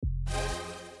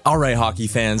All right, hockey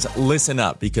fans, listen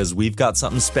up because we've got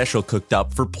something special cooked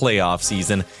up for playoff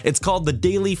season. It's called the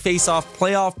Daily Face-Off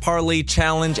Playoff Parlay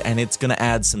Challenge, and it's going to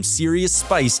add some serious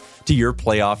spice to your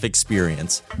playoff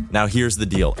experience. Now, here's the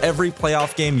deal. Every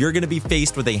playoff game, you're going to be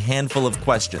faced with a handful of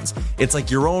questions. It's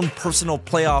like your own personal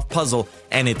playoff puzzle,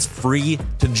 and it's free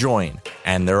to join.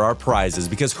 And there are prizes,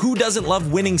 because who doesn't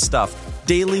love winning stuff?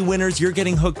 Daily winners, you're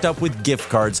getting hooked up with gift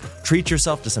cards. Treat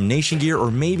yourself to some Nation gear or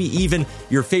maybe even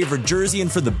your favorite jersey.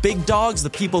 And for the big dogs, the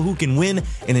people who can win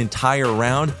an entire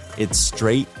round, it's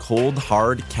straight, cold,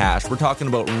 hard cash. We're talking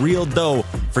about real dough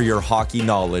for your hockey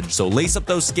knowledge. So lace up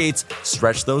those skates,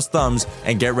 stretch those thumbs,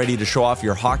 and get ready to show off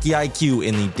your hockey IQ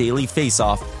in the Daily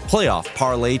Face-Off Playoff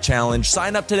Parlay Challenge.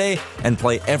 Sign up today and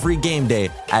play every game day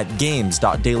at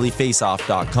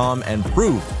games.dailyfaceoff.com and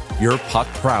prove your puck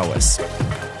prowess.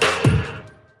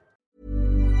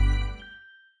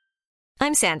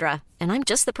 I'm Sandra, and I'm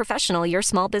just the professional your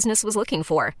small business was looking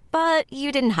for. But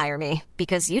you didn't hire me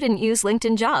because you didn't use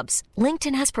LinkedIn Jobs.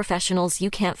 LinkedIn has professionals you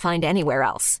can't find anywhere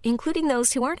else, including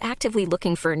those who aren't actively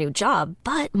looking for a new job,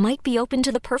 but might be open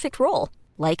to the perfect role,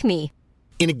 like me.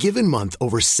 In a given month,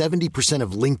 over 70%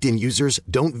 of LinkedIn users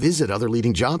don't visit other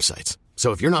leading job sites.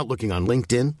 So if you're not looking on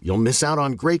LinkedIn, you'll miss out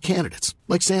on great candidates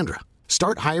like Sandra.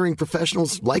 Start hiring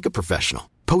professionals like a professional.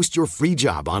 Post your free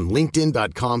job on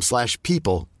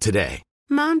linkedin.com/people today.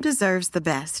 Mom deserves the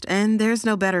best, and there's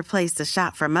no better place to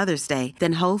shop for Mother's Day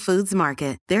than Whole Foods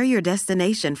Market. They're your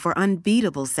destination for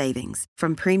unbeatable savings,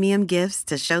 from premium gifts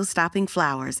to show-stopping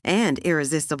flowers and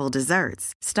irresistible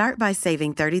desserts. Start by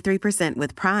saving 33%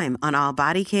 with Prime on all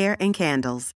body care and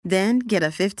candles. Then get a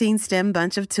 15-stem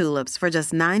bunch of tulips for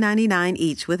just $9.99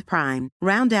 each with Prime.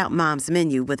 Round out Mom's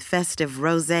menu with festive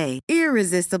rosé,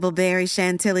 irresistible berry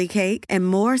chantilly cake, and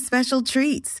more special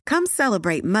treats. Come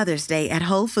celebrate Mother's Day at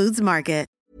Whole Foods Market.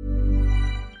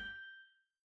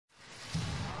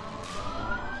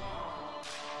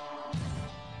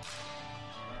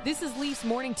 This is Leafs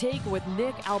Morning Take with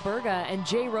Nick Alberga and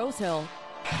Jay Rosehill.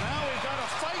 Now we've got a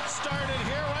fight started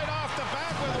here right off the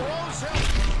bat with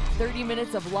Rosehill. 30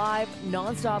 minutes of live,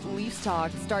 nonstop Leafs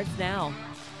talk starts now.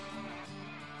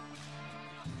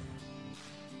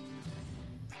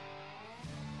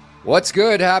 What's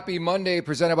good? Happy Monday,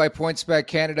 presented by PointsBet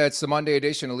Canada. It's the Monday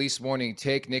edition of Leafs Morning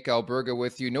Take. Nick Alberga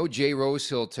with you. No Jay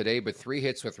Rosehill today, but 3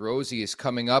 Hits with Rosie is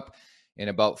coming up in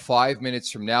about 5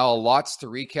 minutes from now. Lots to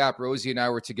recap. Rosie and I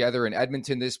were together in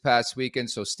Edmonton this past weekend,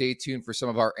 so stay tuned for some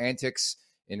of our antics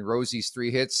in Rosie's 3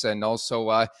 Hits and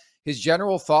also his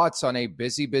general thoughts on a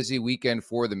busy weekend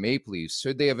for the Maple Leafs.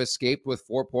 Should they have escaped with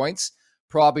 4 points?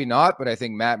 Probably not, but I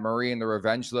think Matt Murray and the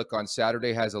revenge look on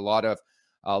Saturday has a lot of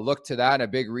look to that, and a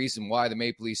big reason why the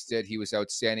Maple Leafs did. He was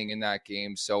outstanding in that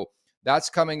game. So that's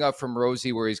coming up from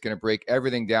Rosie, where he's going to break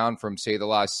everything down from, say, the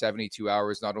last 72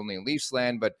 hours, not only in Leafs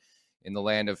land, but in the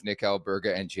land of Nick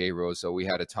Alberga and Jay Rose. So we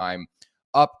had a time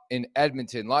up in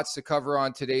Edmonton. Lots to cover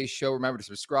on today's show. Remember to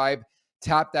subscribe,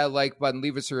 tap that like button,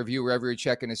 leave us a review wherever you're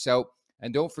checking us out.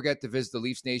 And don't forget to visit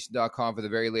theleafsnation.com for the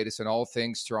very latest on all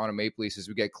things Toronto Maple Leafs as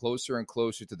we get closer and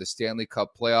closer to the Stanley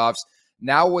Cup playoffs.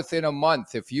 Now within a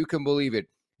month, if you can believe it,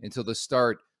 until the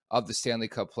start of the Stanley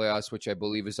Cup playoffs, which I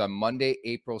believe is on Monday,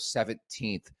 April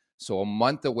 17th. So a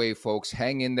month away, folks.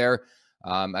 Hang in there.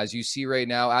 As you see right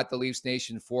now at the Leafs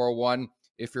Nation 401,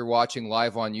 if you're watching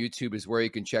live on YouTube, is where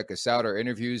you can check us out. Our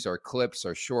interviews, our clips,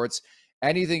 our shorts,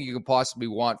 anything you can possibly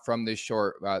want from this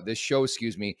show,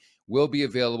 will be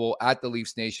available at the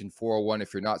Leafs Nation 401.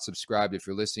 If you're not subscribed, if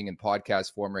you're listening in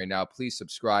podcast form right now, please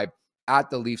subscribe at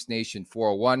the Leafs Nation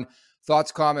 401.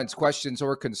 Thoughts, comments, questions,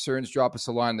 or concerns, drop us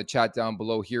a line in the chat down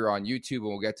below here on YouTube, and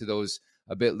we'll get to those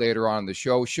a bit later on in the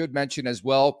show. Should mention as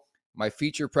well, my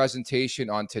feature presentation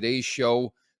on today's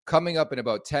show coming up in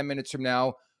about 10 minutes from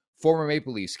now. Former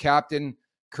Maple Leafs captain,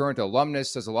 current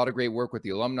alumnus, does a lot of great work with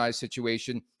the alumni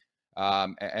situation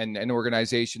and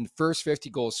organization. First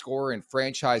 50-goal scorer in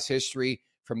franchise history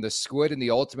from the Squid and the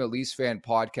Ultimate Leafs Fan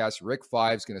podcast. Rick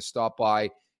Five is going to stop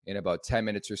by in about 10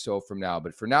 minutes or so from now.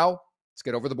 But for now, let's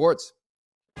get over the boards.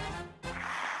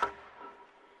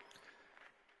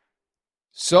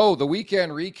 So the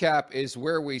weekend recap is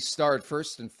where we start.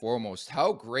 First and foremost,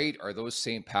 how great are those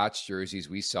St. Pat's jerseys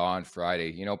we saw on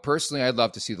Friday? You know, personally, I'd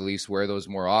love to see the Leafs wear those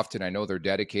more often. I know they're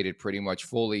dedicated pretty much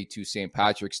fully to St.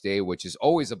 Patrick's Day, which is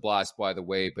always a blast, by the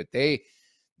way, but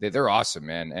they're awesome,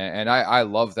 man. And I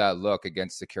love that look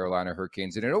against the Carolina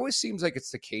Hurricanes. And it always seems like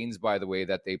it's the Canes, by the way,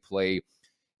 that they play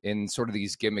in sort of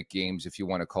these gimmick games, if you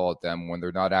want to call it them, when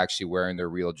they're not actually wearing their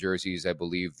real jerseys. I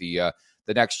believe the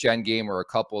next gen game, or a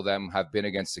couple of them, have been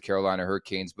against the Carolina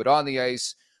Hurricanes. But on the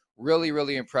ice, really,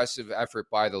 really impressive effort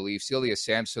by the Leafs. Ilya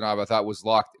Samsonov, I thought, was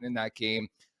locked in that game.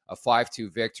 a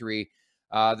 5-2 victory.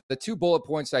 The 2 bullet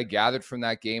points I gathered from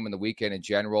that game and the weekend in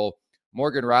general,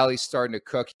 Morgan Riley's starting to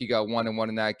cook. He got 1-1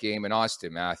 in that game. And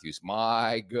Austin Matthews,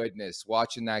 my goodness,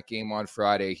 watching that game on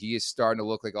Friday, he is starting to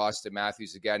look like Austin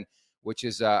Matthews again, which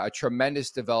is a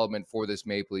tremendous development for this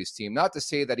Maple Leafs team. Not to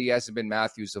say that he hasn't been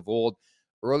Matthews of old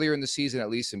earlier in the season, at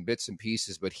least in bits and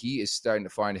pieces, but he is starting to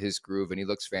find his groove, and he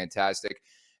looks fantastic.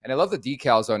 And I love the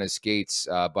decals on his skates,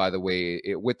 by the way,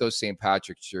 with those St.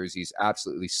 Patrick's jerseys,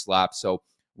 absolutely slapped. So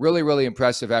really, really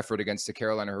impressive effort against the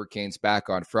Carolina Hurricanes back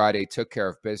on Friday. Took care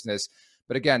of business.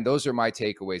 But again, those are my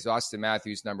takeaways. Austin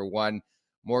Matthews, number 1.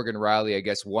 Morgan Riley, I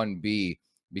guess, 1B,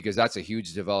 because that's a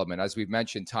huge development. As we've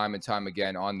mentioned time and time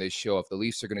again on this show, if the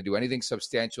Leafs are going to do anything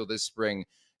substantial this spring,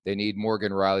 they need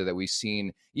Morgan Riley that we've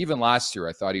seen. Even last year,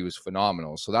 I thought he was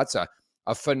phenomenal. So that's a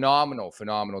phenomenal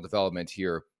development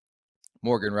here.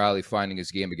 Morgan Riley finding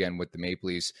his game again with the Maple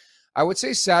Leafs. I would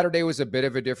say Saturday was a bit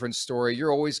of a different story.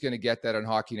 You're always going to get that on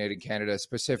Hockey Night in Canada,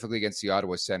 specifically against the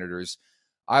Ottawa Senators.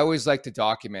 I always like to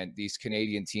document these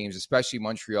Canadian teams, especially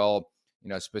Montreal,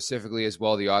 specifically as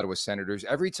well the Ottawa Senators.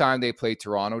 Every time they play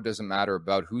Toronto, doesn't matter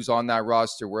about who's on that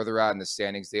roster, where they're at in the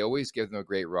standings, they always give them a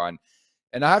great run.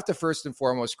 And I have to first and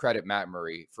foremost credit Matt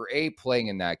Murray for playing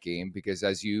in that game, because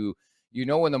as you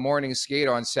know, in the morning skate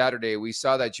on Saturday, we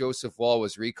saw that Joseph Woll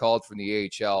was recalled from the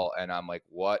AHL, and I'm like,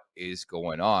 what is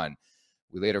going on?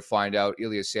 We later find out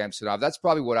Ilya Samsonov. That's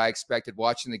probably what I expected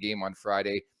watching the game on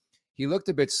Friday. He looked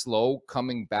a bit slow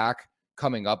coming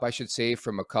up, I should say,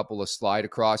 from a couple of slide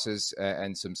acrosses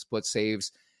and some split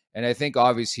saves. And I think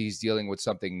obviously he's dealing with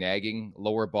something nagging,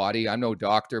 lower body. I'm no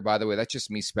doctor, by the way. That's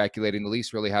just me speculating. The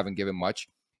Leafs really haven't given much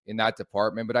in that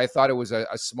department. But I thought it was a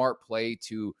smart play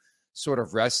to sort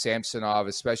of rest Samsonov,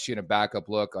 especially in a backup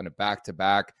look on a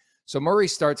back-to-back. So Murray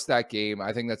starts that game.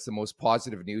 I think that's the most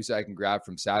positive news I can grab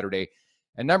from Saturday.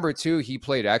 And number 2, he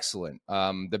played excellent.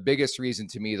 The biggest reason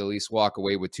to me the Leafs walk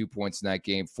away with 2 points in that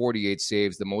game, 48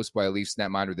 saves, the most by a Leafs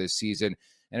netminder this season.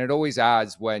 And it always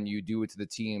adds when you do it to the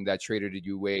team that traded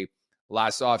you away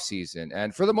last offseason.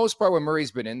 And for the most part, when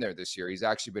Murray's been in there this year, he's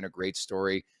actually been a great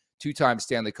story. 2-time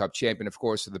Stanley Cup champion, of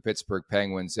course, for the Pittsburgh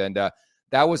Penguins. And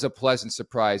that was a pleasant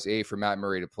surprise, A, for Matt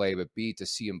Murray to play, but B, to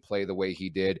see him play the way he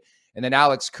did. And then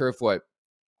Alex Kerfoot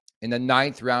in the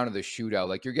 9th round of the shootout.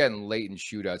 Like, you're getting late in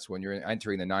shootouts when you're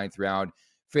entering the 9th round,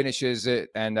 finishes it.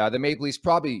 And the Maple Leafs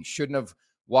probably shouldn't have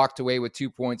walked away with 2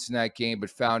 points in that game, but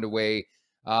found a way.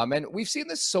 And we've seen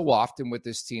this so often with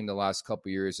this team the last couple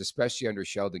of years, especially under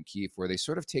Sheldon Keefe, where they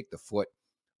sort of take the foot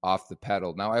off the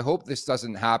pedal. Now, I hope this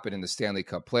doesn't happen in the Stanley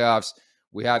Cup playoffs.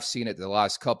 We have seen it the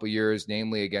last couple of years,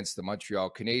 namely against the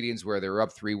Montreal Canadiens, where they were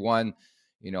up 3-1.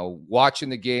 Watching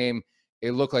the game,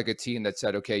 it looked like a team that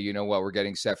said, okay, you know what, we're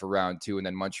getting set for round 2. And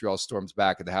then Montreal storms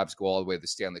back and the Habs go all the way to the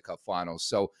Stanley Cup finals.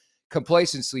 So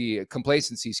complacency,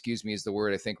 is the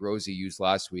word I think Rosie used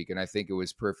last week. And I think it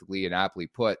was perfectly and aptly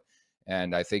put.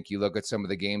 And I think you look at some of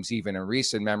the games, even in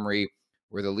recent memory,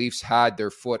 where the Leafs had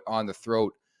their foot on the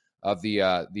throat of the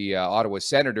Ottawa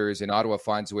Senators, and Ottawa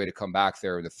finds a way to come back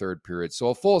there in the third period. So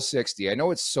a full 60. I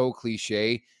know it's so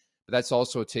cliche, but that's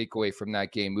also a takeaway from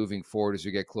that game moving forward as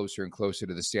we get closer and closer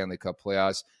to the Stanley Cup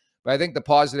playoffs. But I think the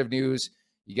positive news,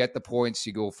 you get the points.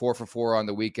 You go 4 for 4 on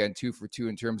the weekend, 2 for 2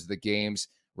 in terms of the games.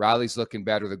 Riley's looking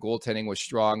better. The goaltending was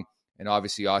strong. And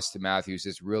obviously Austin Matthews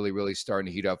is really, really starting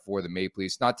to heat up for the Maple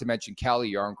Leafs. Not to mention Calle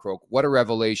Jarnkrok. What a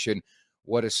revelation.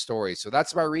 What a story. So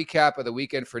that's my recap of the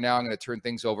weekend. For now, I'm going to turn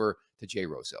things over to Jay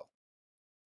Rosell.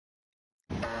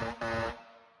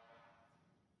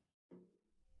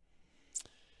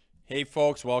 Hey,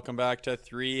 folks. Welcome back to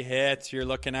 3 Hits. You're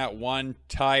looking at one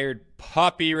tired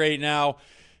puppy right now.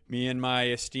 Me and my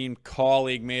esteemed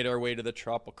colleague made our way to the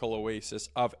tropical oasis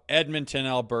of Edmonton,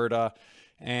 Alberta,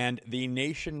 and the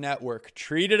Nation Network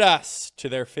treated us to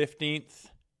their 15th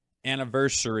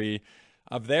anniversary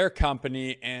of their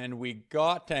company, and we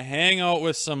got to hang out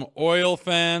with some oil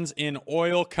fans in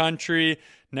oil country.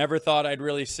 Never thought I'd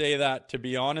really say that, to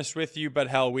be honest with you, but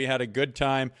hell, we had a good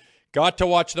time. Got to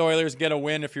watch the Oilers get a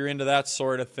win if you're into that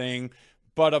sort of thing.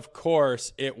 But of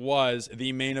course, it was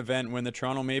the main event when the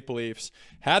Toronto Maple Leafs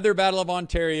had their Battle of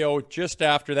Ontario just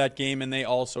after that game, and they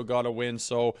also got a win.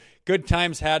 So good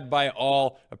times had by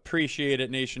all. Appreciate it,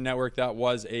 Nation Network. That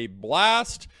was a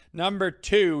blast. Number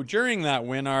 2, during that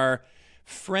win, our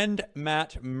friend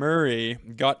Matt Murray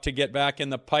got to get back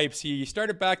in the pipes. He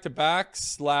started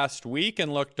back-to-backs last week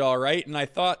and looked all right, and I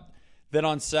thought Then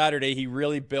on Saturday, he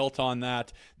really built on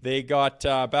that. They got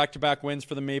back-to-back wins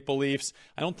for the Maple Leafs.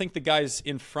 I don't think the guys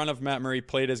in front of Matt Murray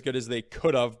played as good as they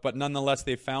could have, but nonetheless,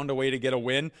 they found a way to get a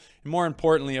win. And more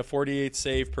importantly, a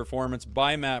 48-save performance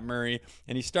by Matt Murray,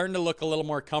 and he's starting to look a little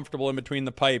more comfortable in between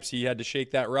the pipes. He had to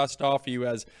shake that rust off. He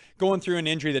was going through an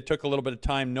injury that took a little bit of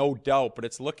time, no doubt, but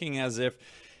it's looking as if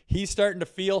he's starting to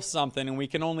feel something, and we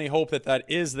can only hope that that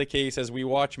is the case as we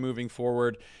watch moving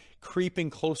forward. Creeping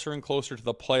closer and closer to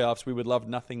the playoffs, we would love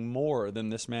nothing more than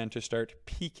this man to start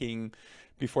peaking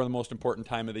before the most important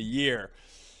time of the year.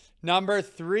 Number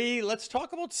 3, let's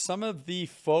talk about some of the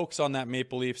folks on that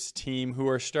Maple Leafs team who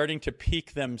are starting to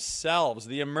peak themselves.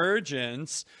 The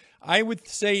emergence, I would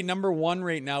say number 1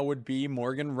 right now would be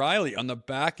Morgan Rielly. On the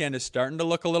back end is starting to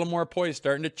look a little more poised,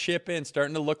 starting to chip in,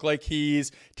 starting to look like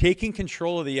he's taking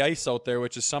control of the ice out there,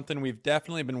 which is something we've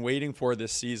definitely been waiting for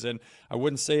this season. I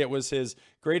wouldn't say it was his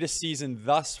greatest season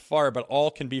thus far, but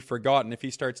all can be forgotten if he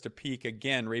starts to peak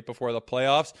again right before the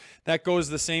playoffs. That goes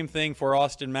the same thing for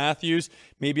Auston Matthews,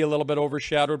 maybe a little bit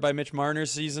overshadowed by Mitch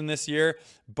Marner's season this year,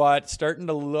 but starting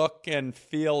to look and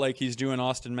feel like he's doing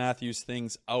Auston Matthews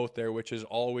things out there, which is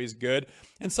always good.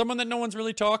 And someone that no one's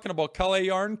really talking about, Kalle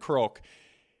Järnkrok.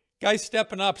 Guy's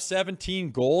stepping up,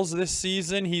 17 goals this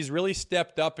season. He's really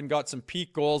stepped up and got some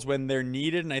peak goals when they're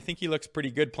needed, and I think he looks pretty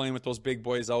good playing with those big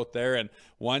boys out there. And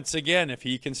once again, if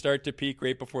he can start to peak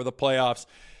right before the playoffs,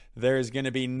 there's going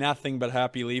to be nothing but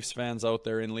happy Leafs fans out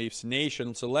there in Leafs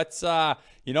Nation. So let's,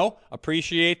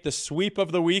 appreciate the sweep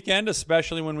of the weekend,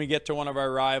 especially when we get to one of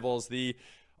our rivals. The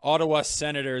Ottawa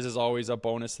Senators is always a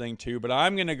bonus thing too, but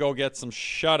I'm going to go get some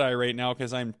shut-eye right now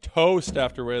because I'm toast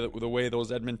after the way those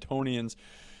Edmontonians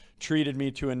treated me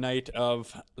to a night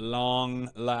of long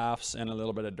laughs and a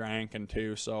little bit of drinking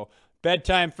too. So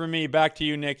bedtime for me. Back to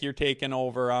you, Nick. You're taking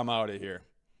over. I'm out of here.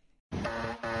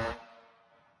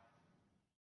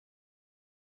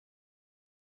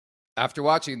 After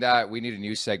watching that, we need a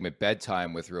new segment,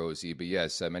 Bedtime with Rosie. But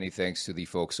yes, many thanks to the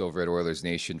folks over at Oilers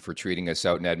Nation for treating us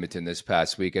out in Edmonton this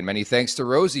past week. And many thanks to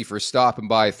Rosie for stopping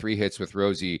by 3 Hits with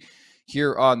Rosie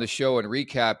here on the show and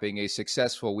recapping a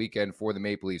successful weekend for the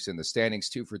Maple Leafs in the standings.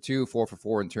 2 for 2, 4 for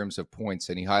 4 in terms of points.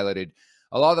 And he highlighted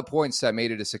a lot of the points that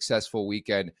made it a successful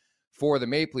weekend for the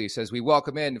Maple Leafs as we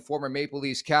welcome in former Maple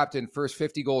Leafs captain, first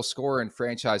 50-goal scorer in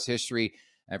franchise history.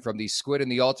 And from the Squid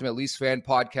and the Ultimate Leafs Fan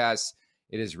podcast,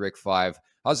 it is Rick 5.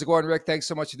 How's it going, Rick? Thanks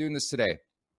so much for doing this today.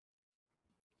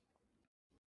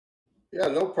 Yeah,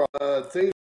 no problem.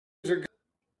 Things are good.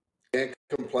 Can't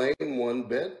complain one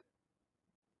bit.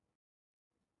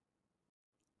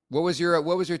 What was your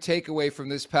takeaway from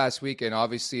this past weekend?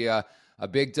 Obviously, a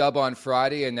big dub on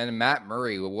Friday, and then Matt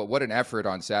Murray. What an effort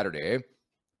on Saturday,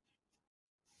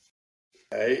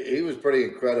 eh? He was pretty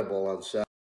incredible on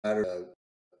Saturday,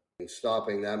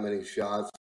 stopping that many shots.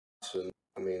 And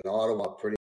I mean, Ottawa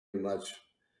pretty much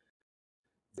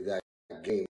that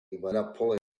game, but up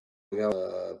pulling out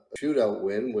a shootout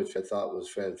win, which I thought was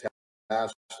fantastic.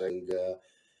 And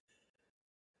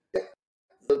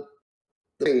the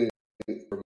thing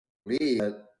for me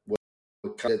that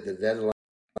what kind of the deadline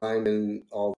and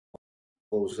all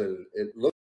those, and it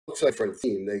looks like for a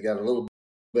team they got a little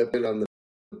bit on the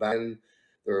back end.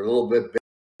 They're a little bit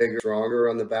bigger, stronger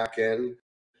on the back end,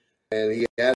 and he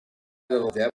had a little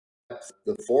depth.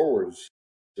 The forwards,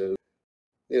 and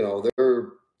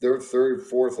their third,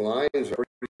 fourth lines are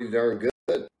pretty darn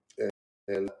good,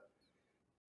 and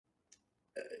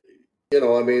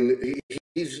I mean,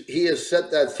 he has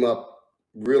set that team up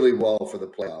really well for the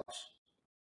playoffs.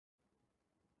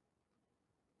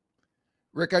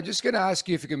 Rick, I'm just going to ask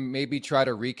you if you can maybe try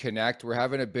to reconnect. We're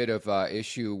having a bit of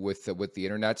issue with the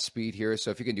internet speed here,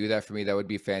 so if you can do that for me, that would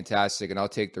be fantastic, and I'll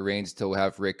take the reins till we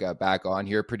have Rick back on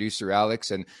here. Producer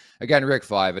Alex, and again, Rick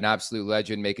 5, an absolute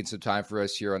legend, making some time for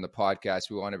us here on the podcast.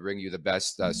 We want to bring you the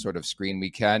best sort of screen we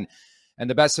can and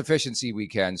the best efficiency we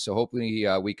can, so hopefully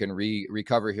we can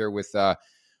recover here with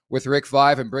Rick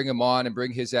 5 and bring him on and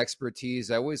bring his expertise.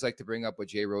 I always like to bring up with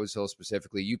Jay Rosehill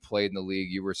specifically. You played in the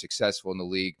league. You were successful in the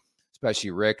league.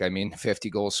 Especially Rick, I mean,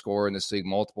 50-goal scorer in this league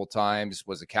multiple times,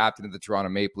 was a captain of the Toronto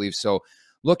Maple Leafs. So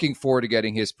looking forward to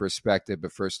getting his perspective.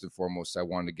 But first and foremost, I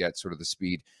wanted to get sort of the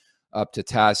speed up to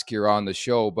task here on the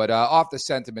show. But off the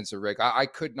sentiments of Rick, I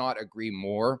could not agree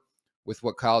more with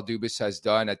what Kyle Dubas has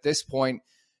done. At this point,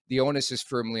 the onus is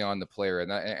firmly on the player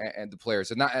and the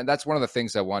players. And that's one of the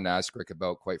things I wanted to ask Rick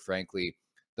about, quite frankly.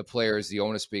 The players, the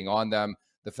onus being on them,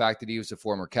 the fact that he was a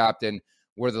former captain.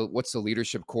 What's the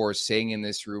leadership core saying in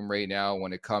this room right now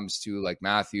when it comes to like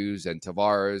Matthews and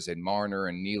Tavares and Marner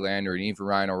and Nylander and even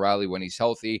Ryan O'Reilly when he's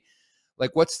healthy?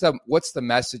 Like what's the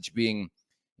message being,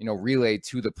 relayed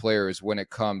to the players when it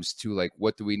comes to like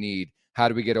what do we need How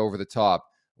do we get over the top?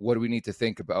 What do we need to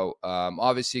think about?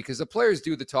 Obviously, because the players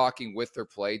do the talking with their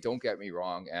play, don't get me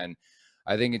wrong. And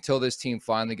I think until this team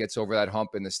finally gets over that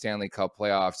hump in the Stanley Cup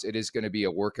playoffs, it is going to be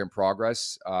a work in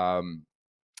progress.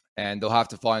 And they'll have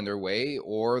to find their way,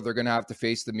 or they're going to have to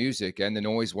face the music and the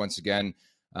noise once again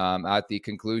at the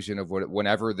conclusion of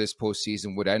whenever this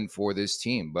postseason would end for this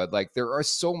team. But like, there are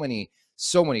so many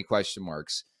question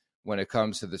marks when it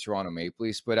comes to the Toronto Maple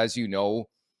Leafs. But as you know,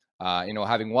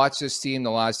 having watched this team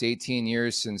the last 18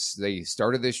 years since they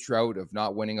started this drought of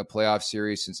not winning a playoff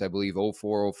series since I believe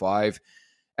 04-05,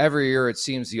 every year it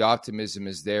seems the optimism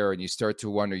is there, and you start to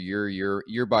wonder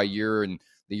year by year, and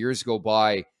the years go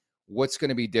by, what's going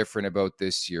to be different about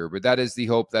this year? But that is the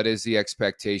hope. That is the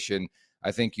expectation.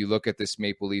 I think you look at this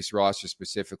Maple Leafs roster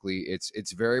specifically,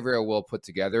 it's very, very well put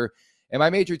together. And my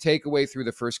major takeaway through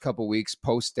the first couple weeks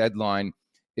post-deadline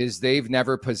is they've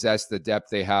never possessed the depth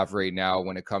they have right now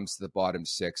when it comes to the bottom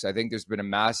six. I think there's been a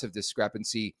massive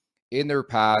discrepancy in their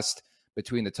past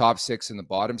between the top six and the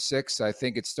bottom six. I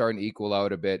think it's starting to equal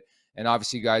out a bit. And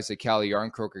obviously guys like Calle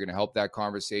Yarncroke are going to help that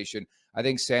conversation. I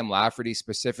think Sam Lafferty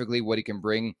specifically, what he can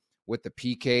bring with the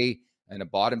PK and a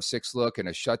bottom six look and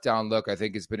a shutdown look, I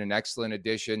think has been an excellent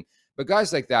addition. But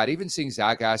guys like that, even seeing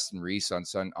Zach Aston Reese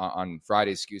on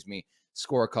Friday,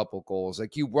 score a couple goals,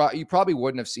 like you probably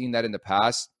wouldn't have seen that in the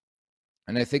past.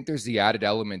 And I think there's the added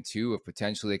element too of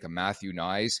potentially like a Matthew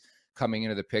Nyes coming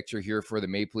into the picture here for the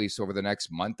Maple Leafs over the next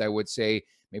month. I would say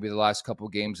maybe the last couple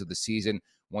games of the season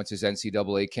once his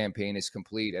NCAA campaign is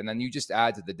complete, and then you just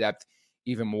add to the depth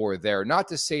even more there. Not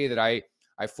to say that I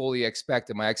fully expect,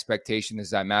 and my expectation is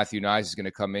that Matthew Nyes is going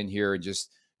to come in here and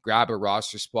just grab a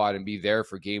roster spot and be there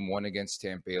for game one against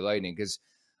Tampa Bay Lightning, because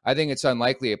I think it's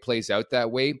unlikely it plays out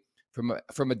that way.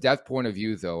 From a depth point of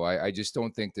view, though, I just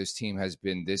don't think this team has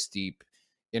been this deep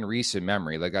in recent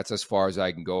memory. Like, that's as far as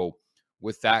I can go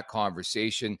with that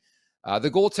conversation. The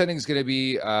goaltending is going to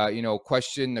be,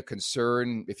 question, a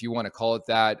concern, if you want to call it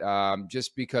that,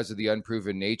 just because of the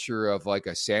unproven nature of like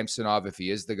a Samsonov, if he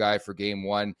is the guy for game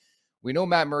one. We know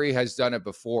Matt Murray has done it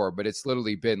before, but it's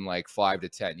literally been like 5 to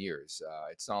 10 years.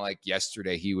 It's not like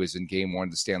yesterday he was in game one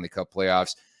of the Stanley Cup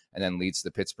playoffs and then leads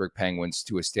the Pittsburgh Penguins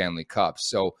to a Stanley Cup.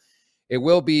 So it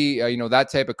will be,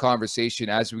 that type of conversation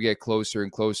as we get closer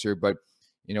and closer. But,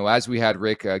 as we had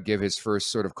Rick give his first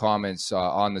sort of comments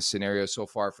on the scenario so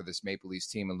far for this Maple Leafs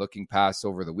team and looking past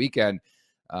over the weekend,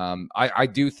 I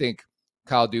do think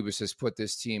Kyle Dubas has put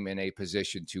this team in a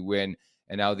position to win.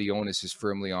 And now the onus is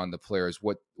firmly on the players.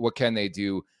 What can they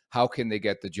do? How can they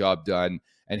get the job done?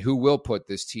 And who will put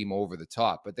this team over the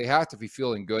top? But they have to be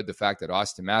feeling good. The fact that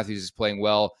Austin Matthews is playing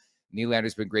well.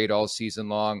 Nylander's been great all season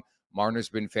long. Marner's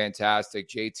been fantastic.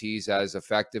 JT's as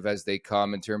effective as they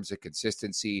come in terms of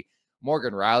consistency.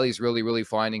 Morgan Riley's really, really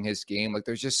finding his game. Like,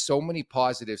 there's just so many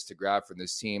positives to grab from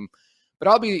this team. But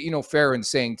I'll be, fair in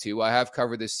saying, too, I have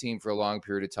covered this team for a long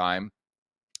period of time.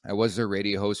 I was their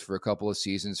radio host for a couple of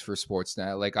seasons for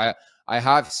Sportsnet. Like, I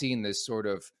have seen this sort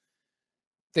of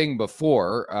thing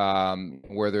before,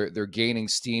 where they're gaining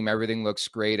steam. Everything looks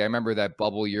great. I remember that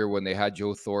bubble year when they had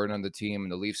Joe Thornton on the team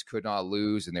and the Leafs could not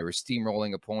lose and they were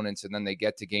steamrolling opponents, and then they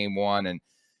get to game one and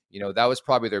that was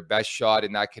probably their best shot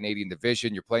in that Canadian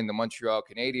division. You're playing the Montreal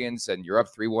Canadiens and you're up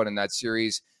 3-1 in that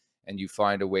series and you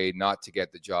find a way not to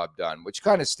get the job done, which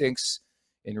kind of stinks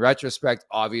in retrospect,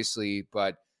 obviously,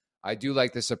 but I do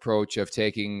like this approach of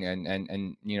taking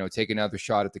and take another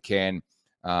shot at the can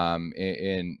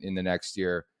in the next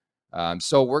year.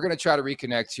 So we're going to try to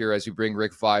reconnect here as we bring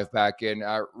Rick Vaive back in.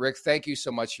 Rick, thank you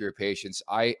so much for your patience.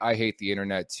 I hate the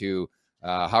internet too.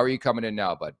 How are you coming in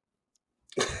now, bud?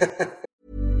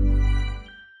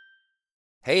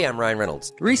 Hey, I'm Ryan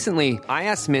Reynolds. Recently, I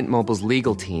asked Mint Mobile's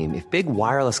legal team if big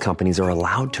wireless companies are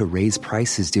allowed to raise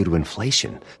prices due to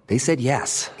inflation. They said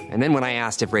yes. And then when I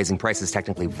asked if raising prices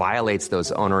technically violates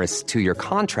those onerous 2-year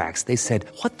contracts, they said,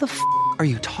 "What the f*** are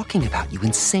you talking about, you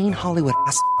insane Hollywood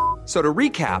ass?" So to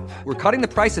recap, we're cutting the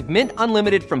price of Mint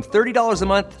Unlimited from $30 a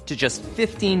month to just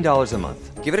 $15 a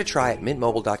month. Give it a try at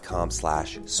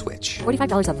mintmobile.com/switch.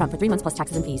 $45 up front for 3 months plus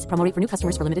taxes and fees. Promo rate for new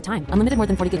customers for limited time. Unlimited more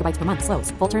than 40 gigabytes per month. Slows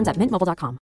full terms at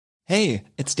mintmobile.com. Hey,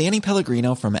 it's Danny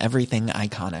Pellegrino from Everything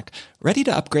Iconic. Ready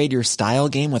to upgrade your style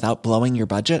game without blowing your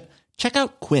budget? Check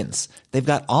out Quince. They've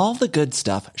got all the good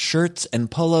stuff, shirts and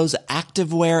polos,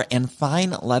 activewear, and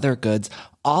fine leather goods,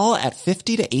 all at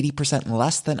 50 to 80%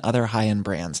 less than other high-end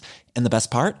brands. And the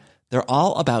best part? They're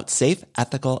all about safe,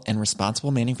 ethical, and responsible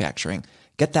manufacturing.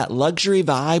 Get that luxury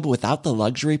vibe without the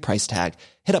luxury price tag.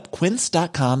 Hit up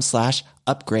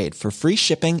quince.com/upgrade for free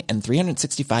shipping and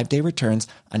 365-day returns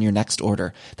on your next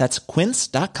order. That's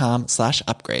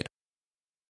quince.com/upgrade.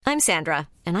 I'm Sandra,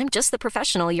 and I'm just the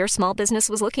professional your small business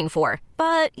was looking for.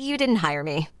 But you didn't hire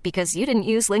me because you didn't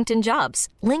use LinkedIn Jobs.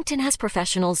 LinkedIn has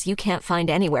professionals you can't find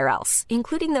anywhere else,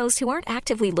 including those who aren't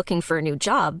actively looking for a new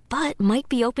job, but might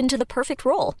be open to the perfect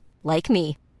role, like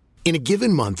me. In a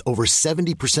given month, over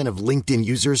 70% of LinkedIn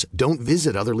users don't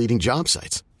visit other leading job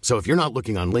sites. So if you're not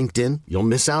looking on LinkedIn, you'll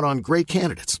miss out on great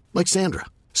candidates like Sandra.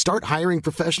 Start hiring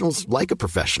professionals like a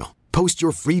professional. Post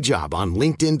your free job on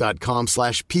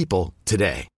linkedin.com/people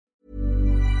today.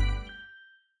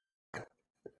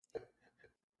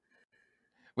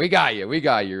 We got you,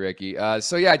 Ricky.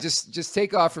 So yeah, just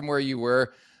take off from where you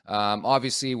were.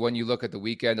 Obviously, when you look at the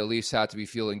weekend, the Leafs have to be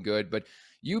feeling good. But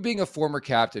you being a former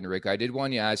captain, Rick, I did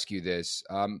want to ask you this.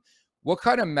 What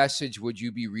kind of message would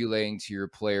you be relaying to your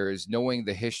players, knowing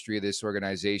the history of this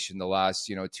organization the last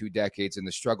 2 decades and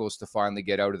the struggles to finally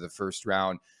get out of the first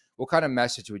round? What kind of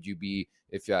message would you be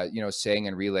if saying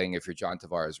and relaying if you're John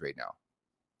Tavares right now?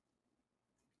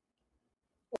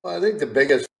 Well, I think the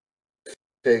biggest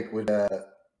take would,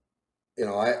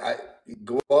 I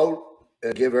go out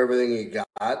and give everything you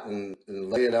got and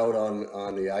lay it out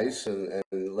on the ice and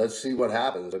let's see what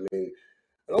happens. I mean,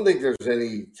 I don't think there's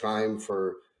any time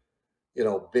for,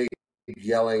 big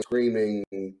yelling, screaming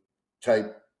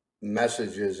type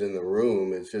messages in the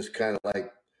room. It's just kind of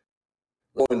like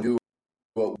go and do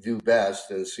what we do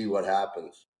best and see what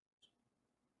happens.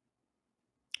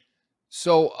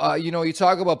 So, you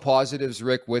talk about positives,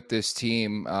 Rick, with this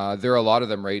team. There are a lot of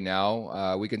them right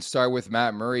now. We can start with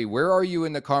Matt Murray. Where are you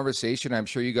in the conversation? I'm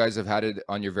sure you guys have had it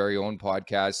on your very own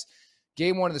podcast.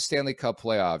 Game 1 of the Stanley Cup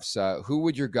playoffs. Who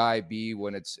would your guy be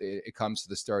when it comes to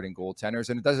the starting goaltenders?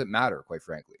 And it doesn't matter, quite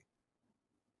frankly.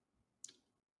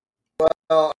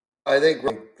 Well, I think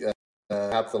we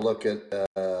have to look at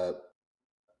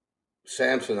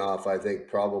Samsonov, I think,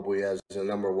 probably as the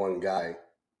number one guy.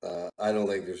 I don't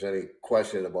think there's any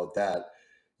question about that.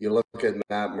 You look at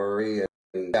Matt Murray,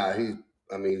 and yeah,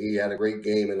 he had a great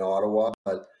game in Ottawa,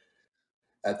 but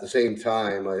at the same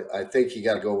time, I think you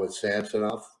got to go with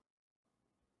Samsonov.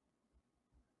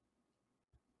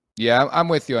 Yeah, I'm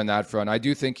with you on that front. I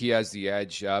do think he has the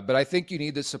edge, but I think you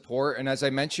need the support. And as I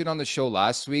mentioned on the show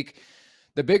last week,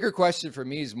 the bigger question for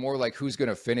me is more like who's going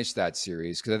to finish that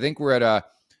series, because I think we're at a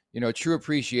true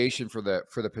appreciation for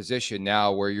the position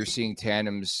now, where you're seeing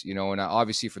tandems, and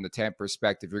obviously from the Tampa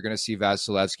perspective, you're going to see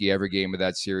Vasilevsky every game of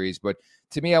that series. But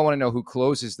to me, I want to know who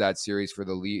closes that series for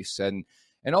the Leafs. And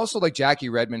also, like Jackie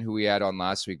Redmond, who we had on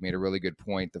last week, made a really good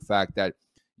point. The fact that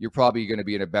you're probably going to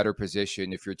be in a better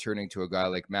position if you're turning to a guy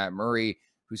like Matt Murray,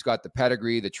 who's got the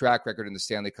pedigree, the track record in the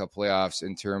Stanley Cup playoffs,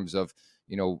 in terms of,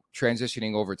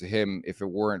 transitioning over to him if it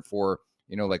weren't for,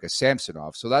 like a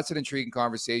Samsonov. So that's an intriguing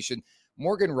conversation.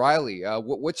 Morgan Riley,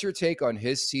 what's your take on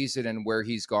his season and where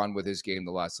he's gone with his game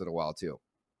the last little while too?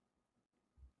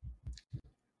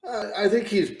 I think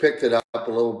he's picked it up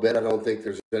a little bit. I don't think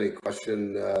there's any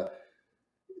question.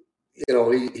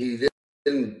 He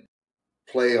didn't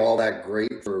play all that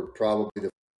great for probably the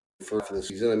first of the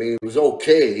season. I mean, it was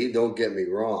okay, don't get me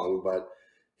wrong, but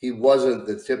he wasn't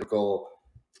the typical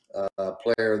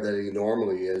player that he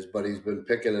normally is, but he's been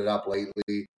picking it up lately.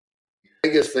 The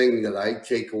biggest thing that I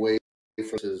take away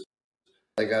from this is,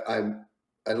 like,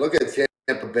 I look at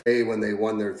Tampa Bay when they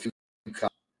won their 2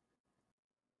 cups,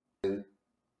 and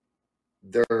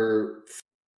their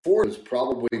fourth is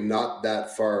probably not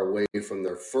that far away from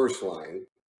their first line.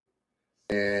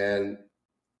 And,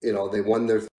 they won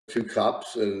their 2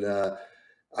 cups, and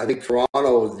I think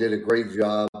Toronto did a great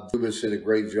job. Dubas did a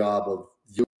great job of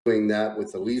doing that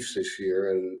with the Leafs this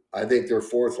year. And I think their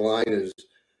fourth line is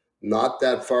not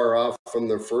that far off from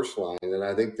their first line. And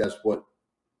I think that's what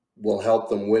will help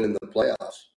them win in the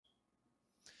playoffs.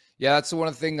 Yeah, that's the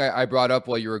one thing I brought up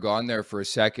while you were gone there for a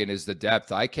second, is the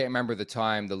depth. I can't remember the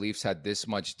time the Leafs had this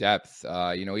much depth.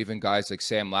 Even guys like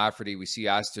Sam Lafferty, we see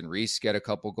Aston Reese get a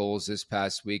couple goals this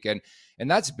past weekend,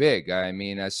 and that's big. I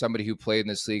mean, as somebody who played in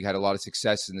this league, had a lot of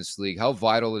success in this league, how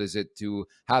vital is it to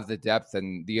have the depth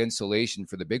and the insulation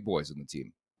for the big boys on the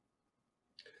team?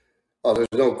 Oh, there's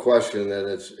no question that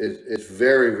it's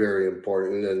very, very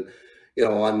important. And,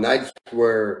 on nights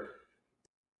where,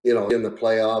 in the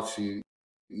playoffs, you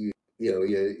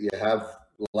have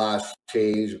last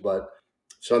change, but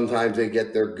sometimes they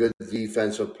get their good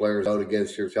defensive players out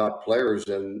against your top players,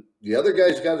 and the other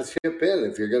guys got to chip in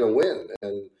if you're going to win.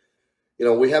 And,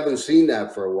 we haven't seen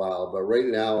that for a while, but right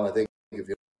now, I think if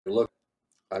you look,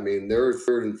 I mean, their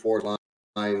third and fourth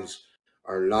lines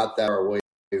are not that far away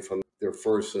from their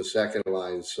first and second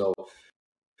lines. So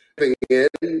chipping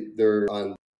in, they're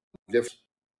on different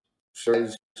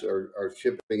sides are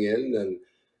chipping in,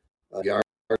 and Yark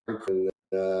and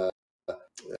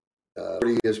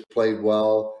He has played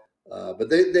well, but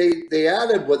they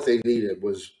added what they needed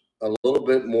was a little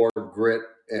bit more grit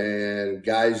and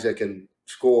guys that can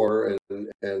score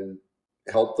and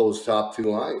help those top two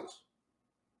lines.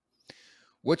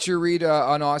 What's your read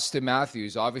on Austin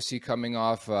Matthews? Obviously coming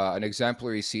off an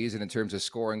exemplary season in terms of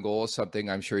scoring goals, something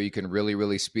I'm sure you can really,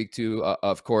 really speak to,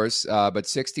 of course. But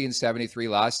 1673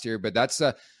 last year. But that's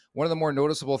one of the more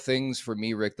noticeable things for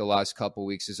me, Rick, the last couple of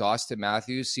weeks is Austin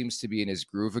Matthews seems to be in his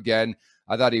groove again.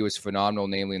 I thought he was phenomenal,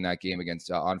 namely in that game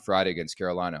against on Friday against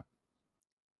Carolina.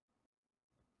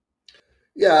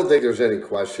 Yeah, I don't think there's any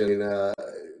question.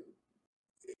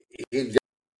 He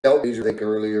dealt with, I think,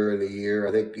 earlier in the year.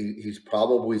 I think he's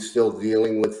probably still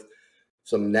dealing with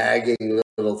some nagging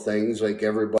little things like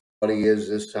everybody is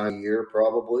this time of year,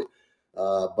 probably.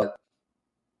 But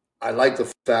I like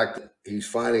the fact that he's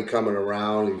finally coming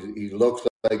around. He looks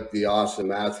like the Austin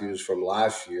Matthews from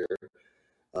last year.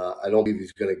 I don't believe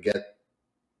he's going to get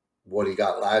what he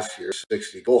got last year,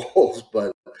 60 goals,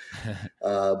 but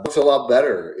looks a lot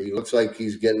better. He looks like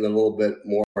he's getting a little bit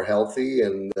more healthy,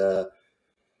 and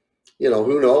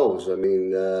who knows? I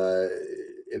mean,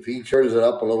 if he turns it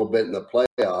up a little bit in the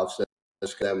playoffs,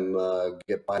 let's them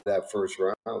get by that first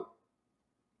round.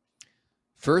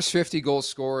 First 50-goal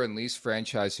scorer in Leafs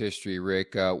franchise history,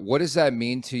 Rick. What does that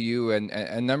mean to you?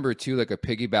 And number two, like a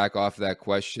piggyback off of that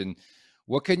question,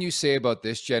 what can you say about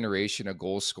this generation of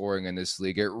goal scoring in this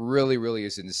league? It really, really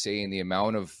is insane, the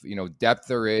amount of depth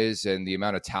there is and the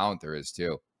amount of talent there is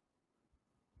too.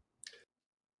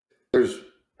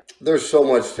 There's so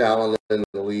much talent in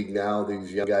the league now.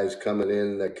 These young guys coming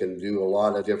in that can do a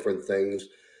lot of different things.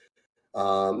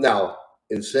 Now,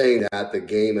 in saying that, the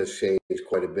game has changed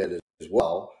quite a bit as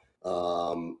well.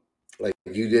 Like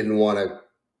you didn't want to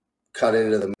cut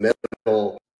into the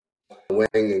middle wing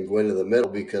and go into the middle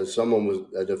because a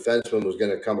defenseman was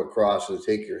going to come across and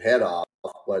take your head off.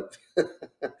 But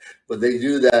but they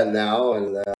do that now,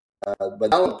 and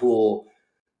but talent pool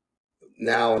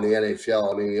now in the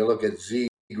NHL. I mean, you look at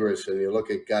Zegras and you look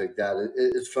at guys like that.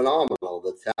 It's phenomenal,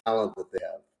 the talent that they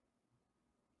have.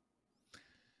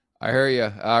 I hear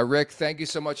you. Rick, thank you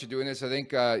so much for doing this. I think,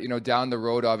 down the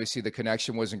road, obviously the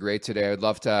connection wasn't great today. I'd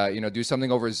love to, do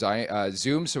something over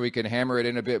Zoom so we can hammer it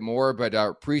in a bit more, but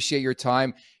appreciate your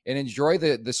time and enjoy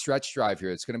the stretch drive here.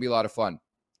 It's going to be a lot of fun.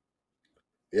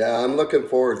 Yeah, I'm looking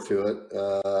forward to it.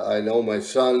 I know my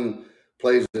son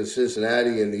plays in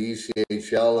Cincinnati in the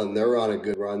ECHL, and they're on a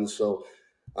good run. So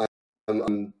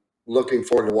I'm looking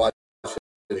forward to watching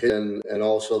him and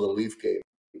also the Leaf game.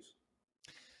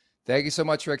 Thank you so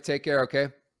much, Rick. Take care, okay?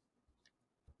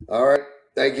 All right.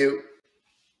 Thank you.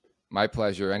 My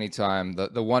pleasure. Anytime.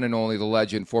 The one and only, the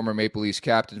legend, former Maple Leafs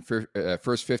captain, first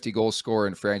 50-goal scorer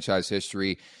in franchise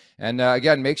history. And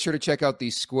again, make sure to check out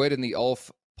the Squid and the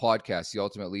Ulf podcast, the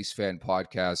Ultimate Leafs Fan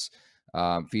podcast,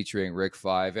 featuring Rick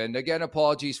Five. And again,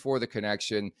 apologies for the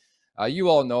connection. You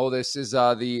all know this is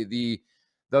the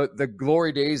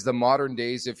glory days, the modern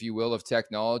days, if you will, of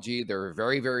technology. They're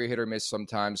very, very hit or miss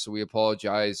sometimes. So we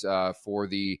apologize for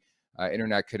the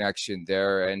internet connection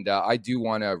there. And I do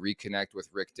want to reconnect with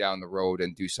Rick down the road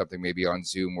and do something maybe on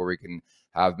Zoom where we can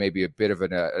have maybe a bit of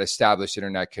an established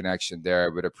internet connection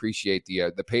there. But appreciate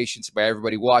the patience by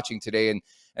everybody watching today.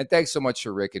 And thanks so much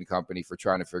to Rick and company for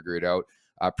trying to figure it out.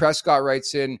 Prescott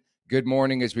writes in, good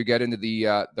morning as we get into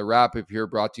the wrap-up here,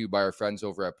 brought to you by our friends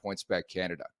over at PointsBet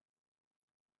Canada.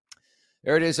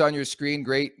 There it is on your screen.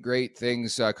 Great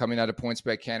things coming out of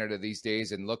PointsBet Canada these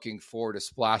days, and looking forward to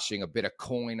splashing a bit of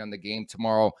coin on the game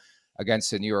tomorrow against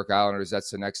the New York Islanders.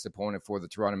 That's the next opponent for the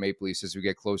Toronto Maple Leafs as we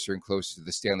get closer and closer to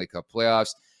the Stanley Cup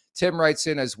playoffs. Tim writes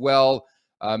in as well,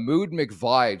 Mood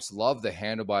McVibes. Love the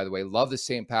handle, by the way. Love the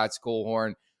St. Pat's goal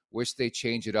horn. Wish they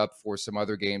change it up for some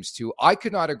other games too. I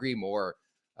could not agree more,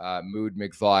 Mood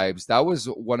McVibes. That was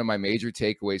one of my major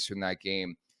takeaways from that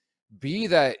game. B,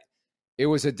 that it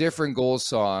was a different goal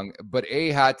song, but A,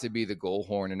 had to be the goal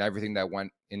horn and everything that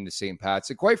went into St.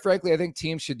 Pat's. And quite frankly, I think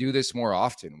teams should do this more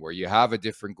often, where you have a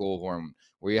different goal horn,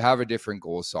 where you have a different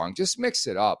goal song. Just mix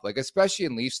it up. Like, especially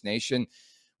in Leafs Nation,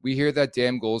 we hear that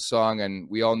damn goal song, and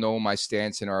we all know my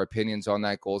stance and our opinions on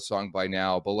that goal song by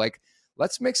now. But,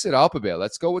 let's mix it up a bit.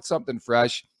 Let's go with something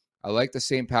fresh. I like the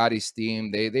St. Patty's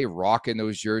theme. They rock in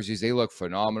those jerseys. They look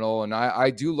phenomenal, and I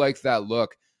do like that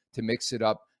look to mix it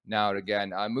up now and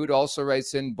again. Mood also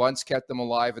writes in, Bunts kept them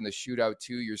alive in the shootout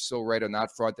too. You're so right on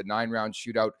that front. The 9-round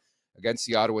shootout against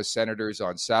the Ottawa Senators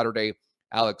on Saturday.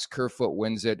 Alex Kerfoot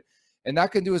wins it. And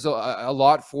that can do a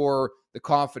lot for the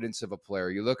confidence of a player.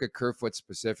 You look at Kerfoot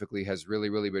specifically, has really,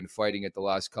 really been fighting it the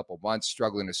last couple months,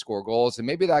 struggling to score goals. And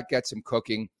maybe that gets him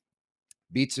cooking,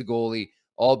 beats a goalie,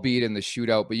 albeit in the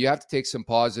shootout. But you have to take some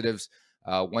positives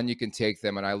when you can take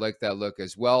them, and I like that look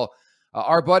as well.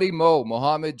 Our buddy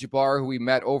Mohammed Jabbar, who we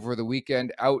met over the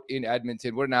weekend out in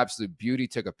Edmonton. What an absolute beauty.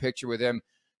 Took a picture with him.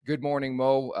 Good morning,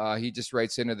 Mo. He just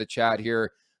writes into the chat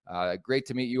here. Great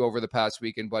to meet you over the past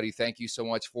weekend, buddy. Thank you so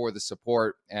much for the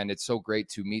support. And it's so great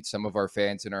to meet some of our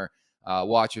fans and our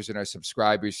watchers and our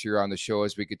subscribers here on the show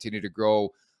as we continue to grow.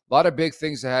 A lot of big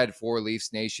things ahead for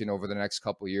Leafs Nation over the next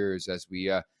couple of years as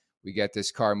we get this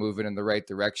car moving in the right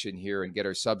direction here and get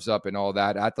our subs up and all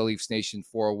that at the Leafs Nation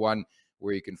 401,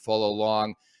 where you can follow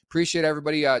along. Appreciate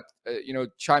everybody,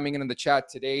 chiming in the chat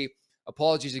today.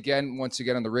 Apologies once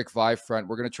again on the Rick Vive front.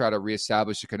 We're going to try to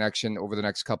reestablish a connection over the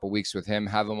next couple of weeks with him,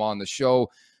 have him on the show,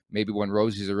 maybe when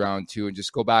Rosie's around too, and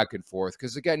just go back and forth.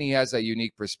 Because again, he has that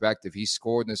unique perspective. He's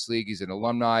scored in this league. He's an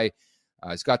alumni.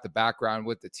 He's got the background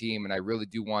with the team, and I really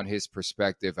do want his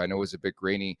perspective. I know it was a bit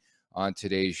grainy on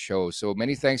today's show. So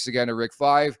many thanks again to Rick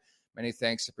Vive. Many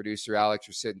thanks to producer Alex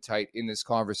for sitting tight in this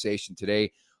conversation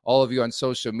today. All of you on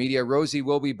social media. Rosie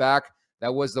will be back.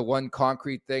 That was the one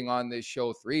concrete thing on this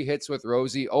show. 3 hits with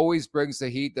Rosie. Always brings the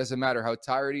heat. Doesn't matter how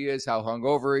tired he is, how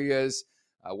hungover he is,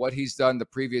 what he's done the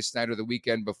previous night or the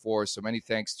weekend before. So many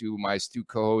thanks to my astute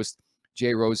co-host,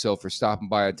 Jay Rosehill, for stopping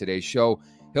by on today's show.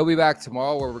 He'll be back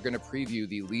tomorrow where we're going to preview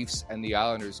the Leafs and the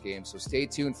Islanders game. So stay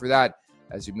tuned for that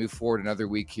as we move forward another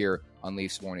week here on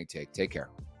Leafs Morning Take. Take care.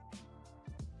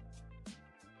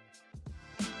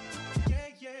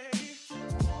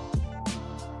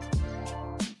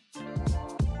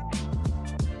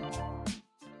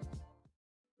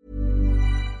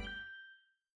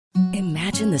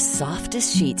 Imagine the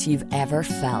softest sheets you've ever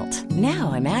felt.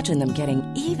 Now imagine them getting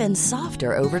even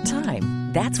softer over time.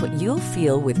 That's what you'll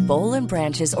feel with Boll &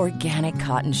 Branch's organic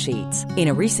cotton sheets. In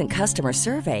a recent customer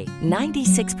survey,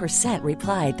 96%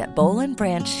 replied that Boll &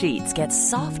 Branch sheets get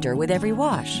softer with every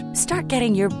wash. Start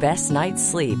getting your best night's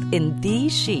sleep in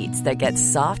these sheets that get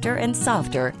softer and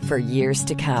softer for years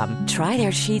to come. Try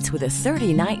their sheets with a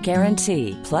 30-night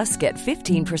guarantee. Plus, get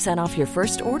 15% off your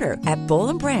first order at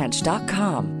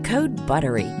bollandbranch.com. Code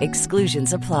BUTTERY.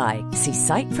 Exclusions apply. See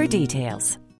site for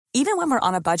details. Even when we're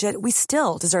on a budget, we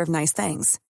still deserve nice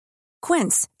things.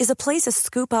 Quince is a place to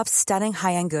scoop up stunning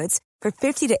high-end goods for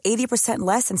 50 to 80%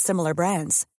 less than similar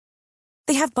brands.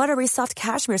 They have buttery soft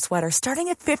cashmere sweaters starting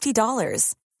at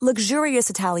 $50, luxurious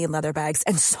Italian leather bags,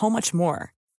 and so much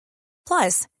more.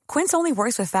 Plus, Quince only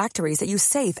works with factories that use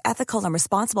safe, ethical, and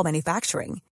responsible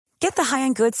manufacturing. Get the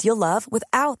high-end goods you'll love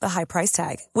without the high price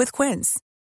tag with Quince.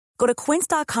 Go to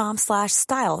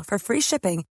quince.com/style for free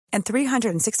shipping and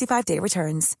 365-day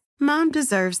returns. Mom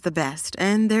deserves the best,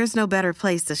 and there's no better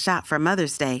place to shop for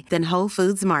Mother's Day than Whole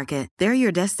Foods Market. They're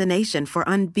your destination for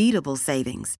unbeatable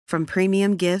savings, from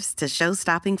premium gifts to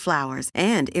show-stopping flowers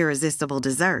and irresistible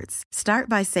desserts. Start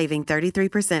by saving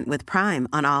 33% with Prime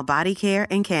on all body care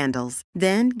and candles.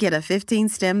 Then get a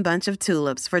 15-stem bunch of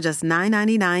tulips for just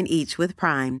 $9.99 each with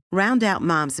Prime. Round out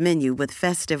Mom's menu with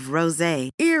festive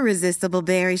rosé, irresistible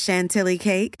berry chantilly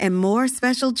cake, and more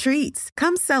special treats.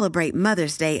 Come celebrate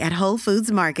Mother's Day at Whole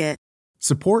Foods Market.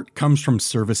 Support comes from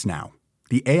ServiceNow,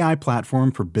 the AI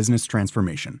platform for business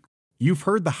transformation. You've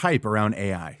heard the hype around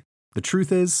AI. The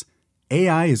truth is,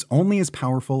 AI is only as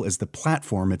powerful as the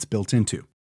platform it's built into.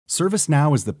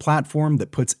 ServiceNow is the platform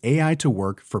that puts AI to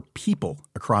work for people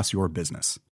across your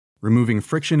business, removing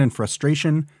friction and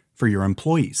frustration for your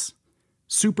employees,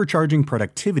 supercharging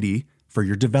productivity for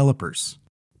your developers,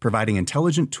 providing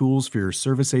intelligent tools for your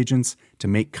service agents to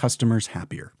make customers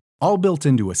happier. All built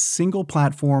into a single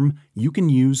platform you can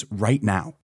use right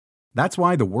now. That's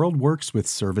why the world works with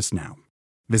ServiceNow.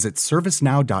 Visit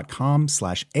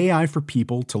servicenow.com/AI for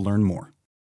people to learn more.